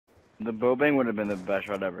The bow bang would have been the best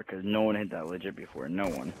shot ever, because no one hit that legit before. No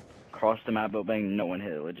one. Cross the map bow bang, no one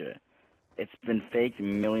hit it legit. It's been faked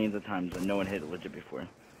millions of times, and no one hit it legit before.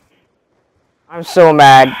 I'm so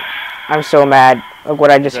mad. I'm so mad. Look what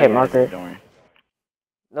I just hit, marker. Don't worry.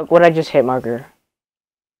 Look what I just hit, marker.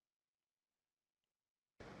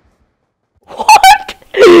 What?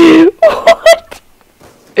 What?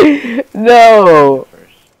 No.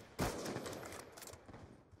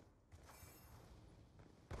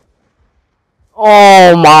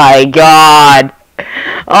 Oh my god.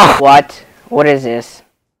 Oh, what? What is this?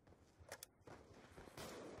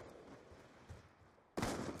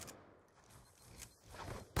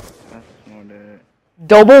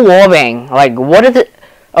 Double wallbang. Like, what is it?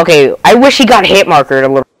 Okay, I wish he got hit markered a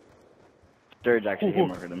little. Sturge actually hit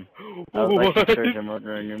markered him. I was actually Sturge hit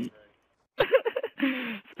markering him.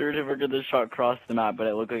 Sturge hit markered the shot crossed the map, but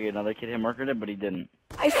it looked like another kid hit markered it, but he didn't.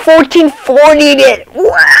 I 1440'd it!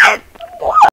 What?